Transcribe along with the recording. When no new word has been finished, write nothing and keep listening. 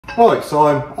Right, so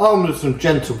I'm armed with some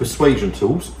gentle persuasion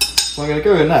tools. So I'm going to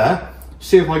go in there,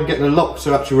 see if I can get the locks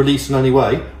to actually release in any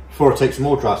way before I take some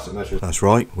more drastic measures. That's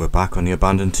right, we're back on the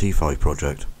abandoned T5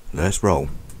 project. Let's roll.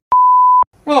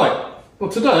 Right,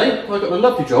 well today I got the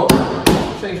lovely job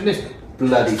of changing this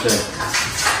bloody thing.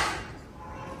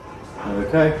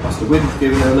 Okay, that's the wind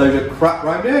giving it a load of crap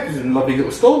round here because it's a lovely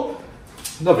little storm.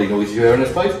 Lovely noises you hear in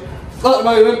this place. At the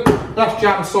moment, that's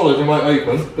jammed solid and won't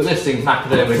open, but this thing's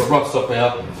knackered in. We've got rust up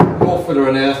here, more filler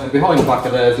in here, and behind the back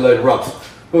of there is a load of rust.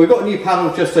 But we've got a new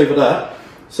panel just over there,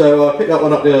 so I picked that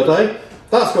one up the other day.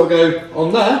 That's got to go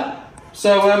on there.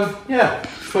 So yeah, I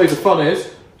suppose the fun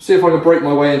is, see if I can break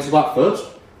my way into that first.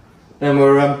 Then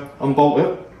we'll unbolt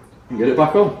it and get it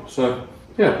back on. So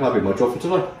yeah, that'll be my job for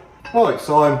today. Right,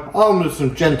 so I'm armed with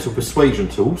some gentle persuasion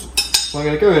tools. So I'm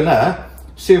going to go in there,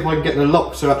 see if I can get the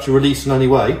locks to actually release in any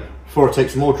way before I take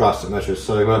some more drastic measures.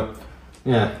 So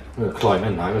yeah, I'm going to climb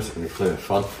in now. This is going to be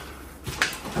fun.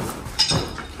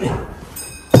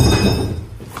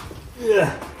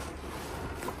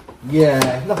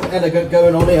 Yeah, nothing elegant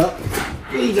going on here.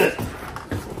 Easy.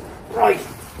 Right.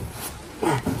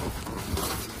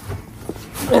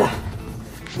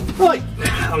 Right,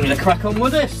 I'm going to crack on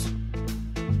with this.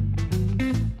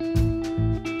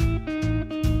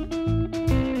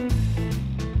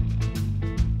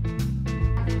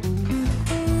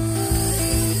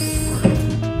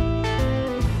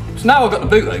 So now I've got the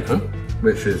boot open,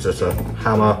 which is just a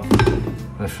hammer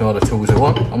and a few other tools I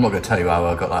want. I'm not going to tell you how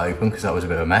I got that open because that was a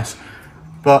bit of a mess.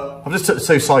 But I've just took the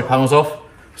two side panels off,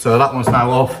 so that one's now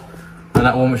off, and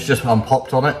that one was just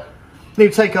unpopped on it. Need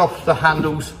to take off the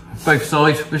handles, both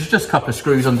sides. There's just a couple of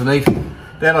screws underneath.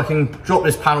 Then I can drop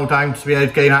this panel down to be able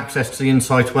to gain access to the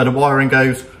inside to where the wiring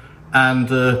goes and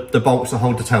the bolts that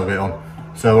hold the tailgate on.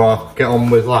 So I'll get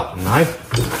on with that now.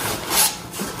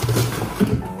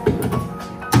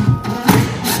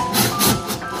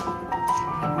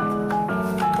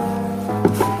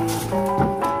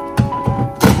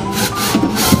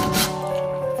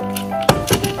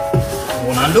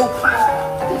 Handle.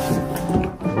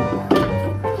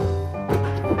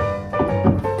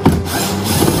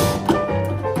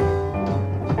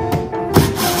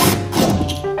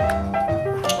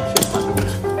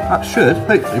 That should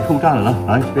hopefully pull down enough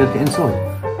now to be able to get inside.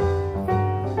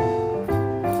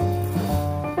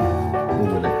 Or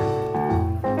will it?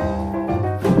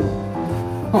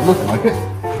 Not looking like it.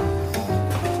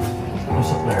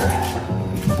 What's up there?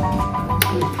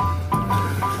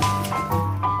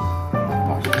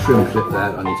 Trim clip there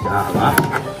that I need to get out of that.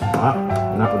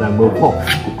 And that then will pop.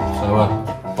 So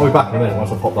I'll be back in a minute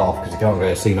once I pop that off because you can't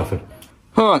really see nothing.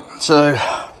 Alright, so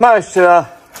managed to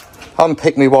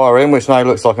unpick my wiring, which now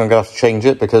looks like I'm going to have to change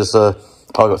it because I've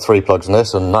got 3 plugs in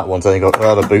this and that one's only got, the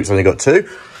other boot's only got 2.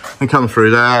 And come through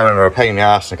there and they're a pain in the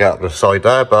ass to get up the side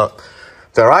there, but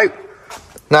they're out.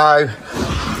 Now,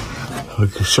 I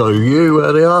can show you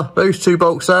where they are. Those 2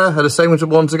 bolts there are the same as the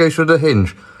ones that go through the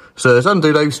hinge. So let's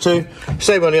undo those 2,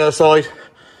 same on the other side,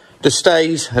 just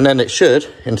stays, and then it should,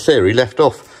 in theory, lift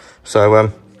off.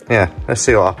 So yeah, let's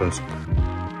see what happens.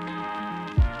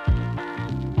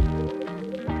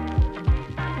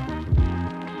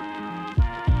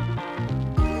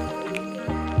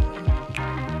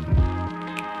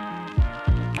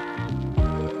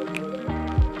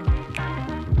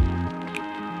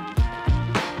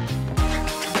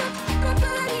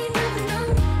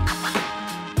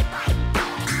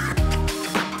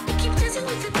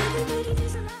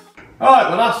 Alright,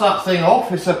 well that's that thing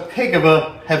off. It's a pig of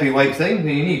a heavyweight thing.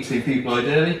 You need 2 people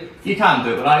ideally. You can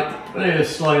do it without, but you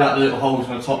just slide out the little holes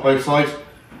on the top both sides.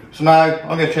 So now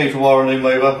I'm going to change the wiring loom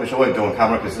over, which I won't do on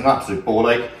camera because it's an absolute ball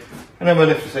ache. And then we'll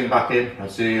lift this thing back in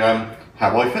and see how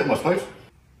I fit them, I suppose.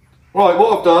 Right,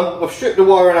 what I've done, I've stripped the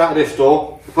wiring out of this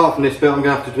door. Apart from this bit, I'm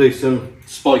going to have to do some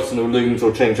spicing of looms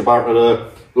or change about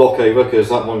the lock over because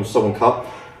that one's someone cut.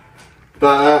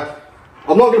 But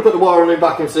I'm not going to put the wiring loom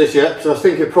back into this yet, so I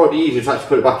think it'd probably be easier to actually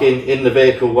put it back in the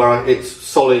vehicle where it's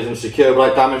solid and secure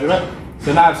without damaging it.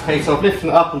 So now it's a case of lifting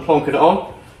it up and plonking it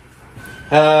on.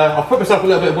 I've put myself a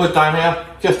little bit of wood down here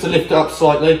just to lift it up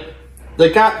slightly. The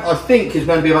gap I think is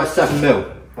going to be about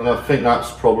 7mm, and I think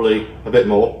that's probably a bit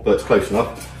more, but it's close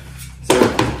enough. So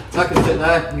that can sit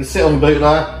there, you can sit on the boot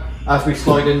there as we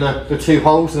slide in the 2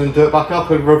 holes and then do it back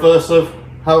up in reverse of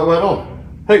how it went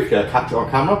on. Hopefully I'll catch it on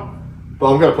camera.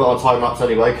 But I'm going to put it on time lapse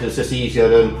anyway because it's just easier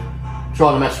than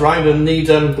trying to mess around and need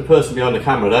the person behind the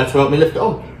camera there to help me lift it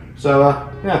on. So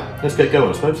yeah, let's get going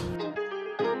I suppose.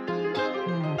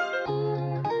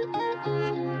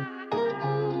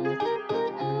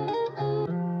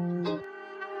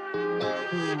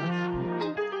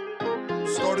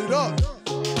 Start it up.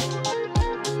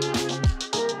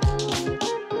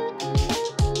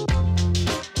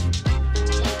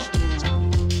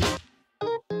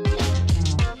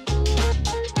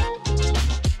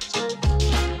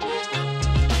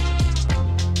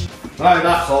 Now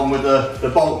that's on with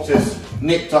the bolts just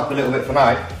nipped up a little bit for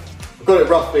now. I've got it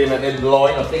roughly in the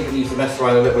line. I think it needs to mess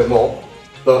around a little bit more.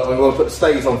 But I'm going to put the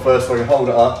stays on first so I can hold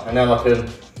it up, and then I can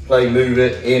move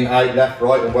it in, out, left,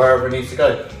 right, and wherever it needs to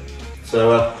go.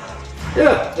 So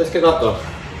yeah, let's get that done.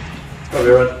 Come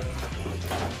here, Ed.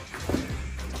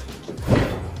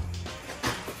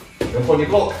 Jump on your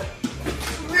block.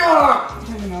 Yeah.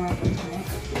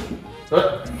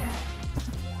 Good.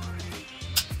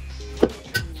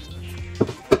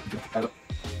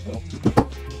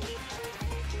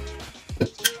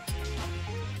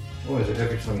 Why is it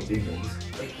every time you do things?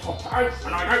 They pop out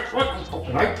and I don't like them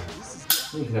popping out.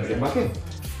 You can never get back in.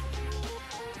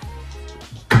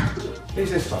 At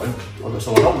least this time, I've got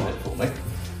someone holding it for me.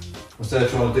 Instead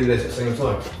of trying to do this at the same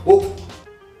time. Whoop!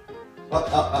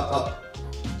 Up, up, up, up.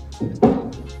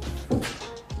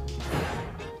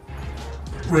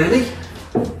 Really?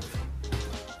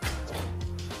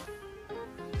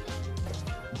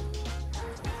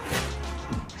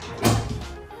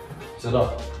 Sit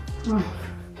up.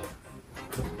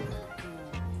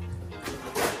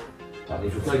 That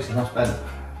needs replacing, that's bent.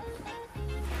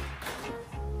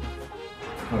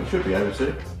 Oh, it should be able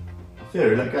to.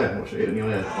 Theory, let go. Watch it hit on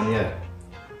the air.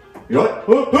 You right?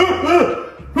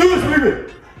 Let's move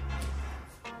it.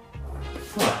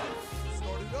 Right.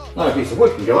 Now a piece of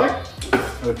wood can go out.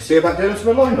 And we can see about doing some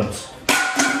alignments. Get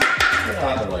that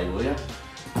out of the way, will you?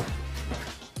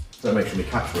 Don't make sure my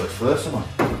catch works first, am I?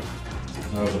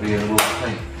 Otherwise I'll be in a lot of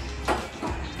pain.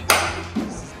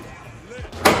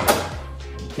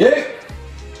 Yeah!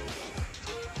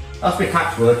 That's my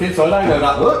catch working, so I now know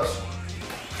that works.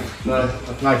 No, I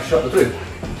can now shut the boot.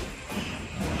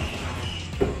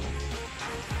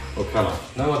 Or can I?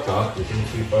 No, I can't, it's in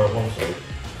too far on one side.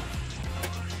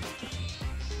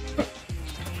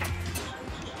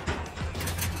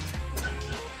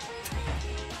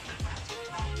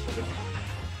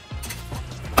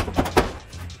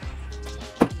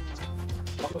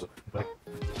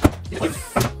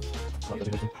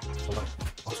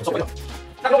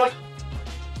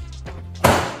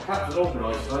 Perhaps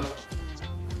organised though.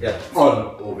 Yeah,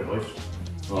 unorganised.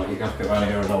 Right, you have to go around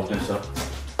here and hold this up.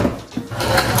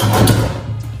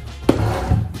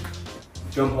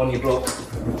 Jump on your block.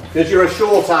 Because you're a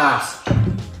short ass. Right,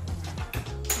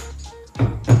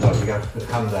 you have to put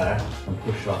hand there and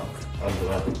push up under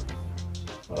there.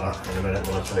 Like that in a minute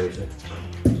when I show you it.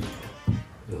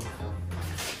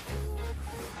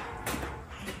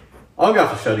 I'm going to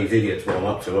have to show these idiots what I'm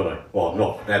up to, aren't I? Well, I'm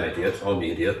not them idiots, I'm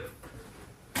the idiot.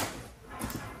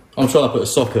 I'm trying to put a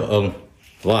socket on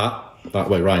that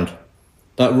way round.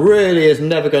 That really is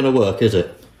never going to work, is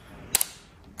it?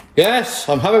 Yes,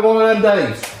 I'm having one of them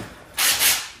days.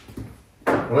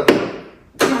 What?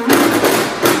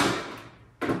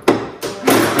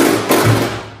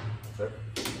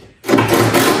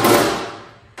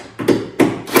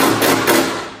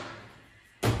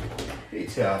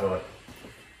 It's hard, right?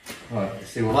 Right, let's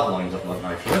see what that lines up like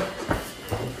now, shall we?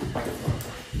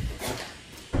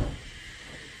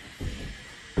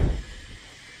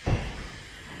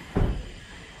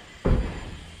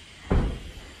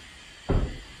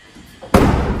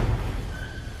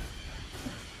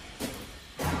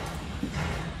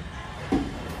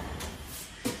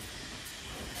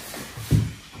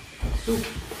 Still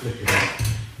flipping out.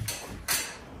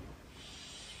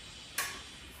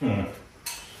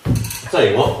 I'll tell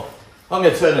you what, I'm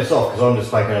going to turn this off because I'm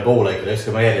just making a ball ache of this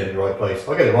because my head isn't in the right place.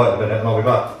 I'll get it right in a minute and I'll be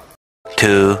back.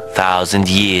 2,000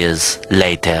 years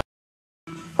later.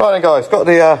 Right then guys, got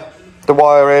the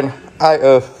wire in out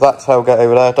of that tailgate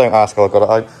over there. Don't ask how I got it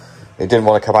out. It didn't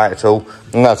want to come out at all.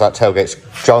 And that's that tailgate's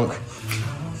junk.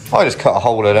 I just cut a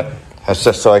hole in it. It's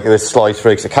just so it would slide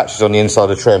through because it catches on the inside of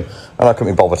the trim. And I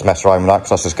couldn't be bothered to mess around with that because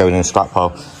that's just going in the scrap pile.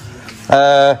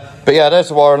 But yeah, there's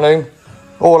the wiring loom.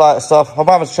 All that stuff. I'm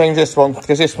having to change this one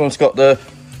because this one's got the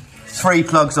 3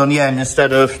 plugs on the end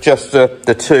instead of just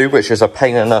the 2, which is a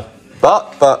pain in the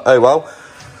butt, but oh well.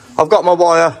 I've got my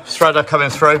wire threader coming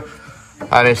through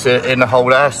and it's in the hole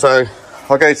there, so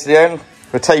I'll go to the end,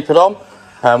 we'll tape it on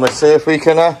and we'll see if we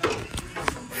can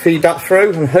feed that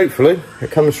through and hopefully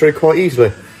it comes through quite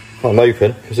easily. I'm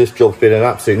hoping, because this job's been an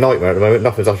absolute nightmare at the moment,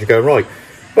 nothing's actually going right.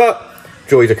 But,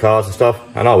 joys of cars and stuff,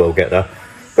 and I will get there.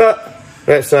 But,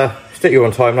 let's stick you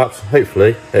on time lapse,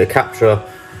 hopefully it'll capture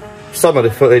some of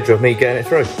the footage of me getting it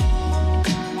through.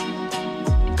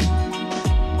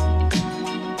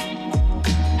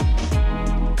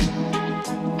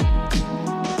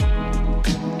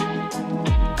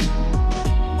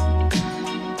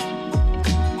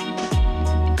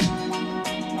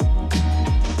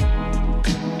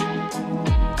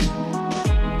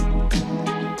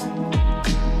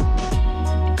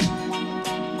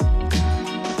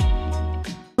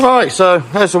 Right, so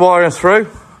there's the wiring through,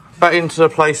 back into the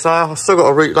place there. I've still got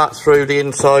to route that through the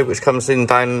inside, which comes in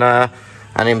down there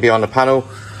and in behind the panel.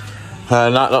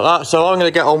 And that like that. So I'm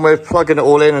going to get on with plugging it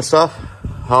all in and stuff.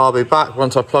 I'll be back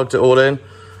once I've plugged it all in.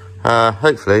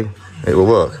 Hopefully it will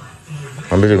work.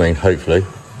 I really mean hopefully.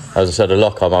 As I said, the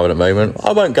luck I'm having at the moment,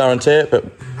 I won't guarantee it, but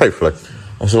hopefully.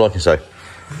 That's all I can say.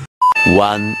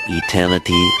 One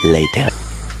eternity later.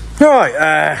 Right,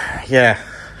 yeah.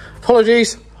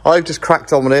 Apologies, I've just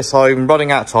cracked on with this. I'm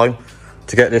running out of time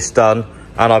to get this done,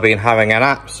 and I've been having an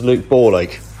absolute ball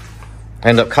ache.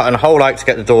 End up cutting a hole out to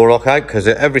get the door lock out because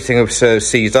everything was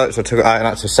seized out, so I took it out and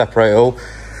had to separate it all.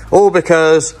 All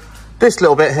because this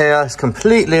little bit here is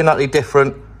completely and utterly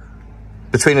different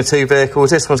between the two vehicles.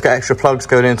 This one's got extra plugs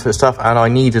going into it stuff, and I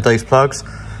needed those plugs,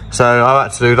 so I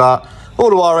had to do that.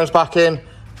 All the wiring's back in.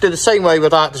 Did the same way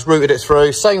with that, just routed it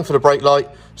through. Same for the brake light.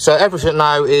 So everything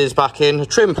now is back in. The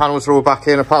trim panels are all back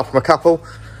in, apart from a couple.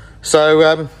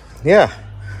 So yeah,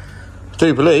 I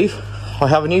do believe I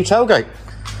have a new tailgate.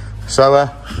 So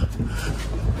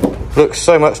looks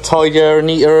so much tidier and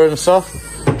neater and stuff.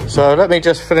 So let me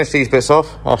just finish these bits off.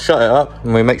 I'll shut it up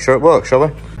and we make sure it works, shall we?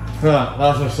 Right,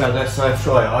 as I said, let's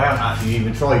try it. I haven't actually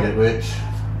even tried it, which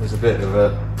is a bit of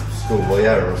a schoolboy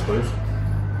error, I suppose.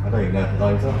 I don't even know if it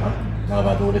lines up, man. Now I've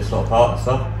had all this sort of part and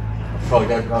stuff. I've tried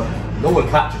to go, all the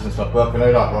catches and stuff work, I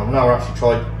know that, but I've never actually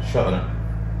tried shutting it.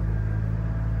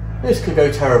 This could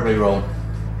go terribly wrong.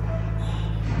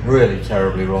 Really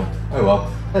terribly wrong. Oh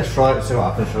well, let's try it and see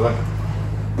what happens, shall we?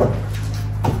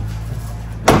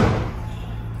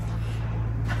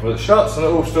 Well, it shuts and it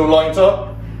all still lines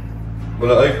up.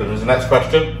 Will it open is the next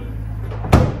question.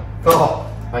 Oh,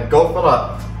 thank God for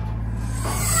that.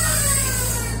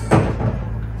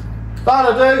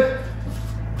 That'll do.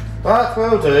 That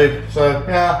will do. So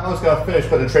yeah, I was going to finish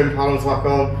putting the trim panels back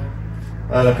on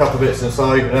and a couple of bits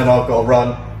inside, and then I've got to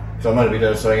run. So I'm going to be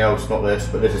doing something else, not this,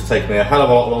 but this has taken me a hell of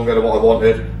a lot longer than what I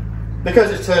wanted.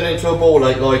 Because it's turned into a ball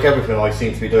ache like everything I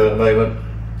seem to be doing at the moment.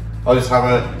 I just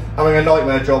having a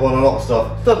nightmare job on a lot of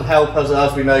stuff. Doesn't help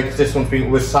as we know, because this one's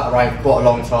been sat around for quite a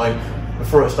long time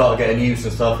before it started getting used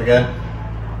and stuff again.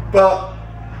 But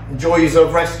joys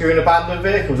of rescuing abandoned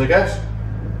vehicles, I guess.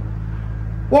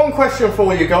 One question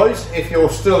for you guys, if you're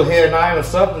still here now and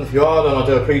stuff, and if you are, then I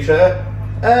do appreciate it.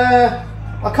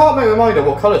 I can't make my mind up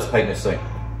what colour to paint this thing.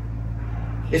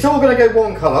 It's all going to go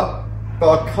one colour,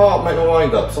 but I can't make my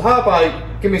mind up. So how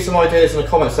about give me some ideas in the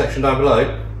comment section down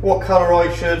below what colour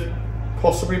I should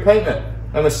possibly paint it,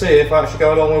 and we'll see if I actually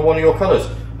go along with one of your colours.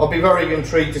 I'll be very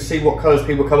intrigued to see what colours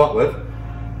people come up with,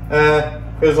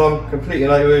 because I'm completely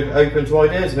open to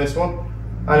ideas in this one,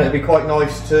 and it'd be quite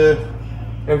nice to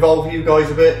involve you guys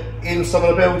a bit in some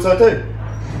of the builds I do.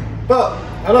 But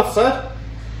enough said.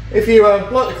 If you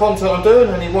like the content I'm doing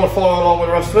and you want to follow along with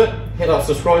the rest of it, hit that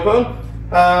subscribe button.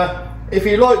 If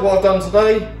you like what I've done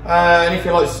today, and if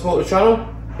you like to support the channel,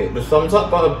 hit the thumbs up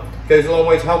button. It goes a long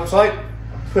way to help us out,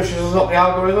 pushes us up the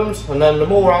algorithms, and then the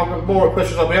more it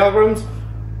pushes up the algorithms,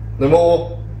 the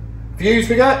more views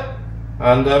we get,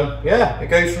 and yeah, it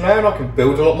goes from there and I can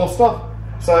build a lot more stuff.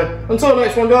 So until the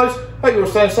next one guys, hope you're all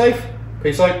staying safe.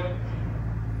 Peace out.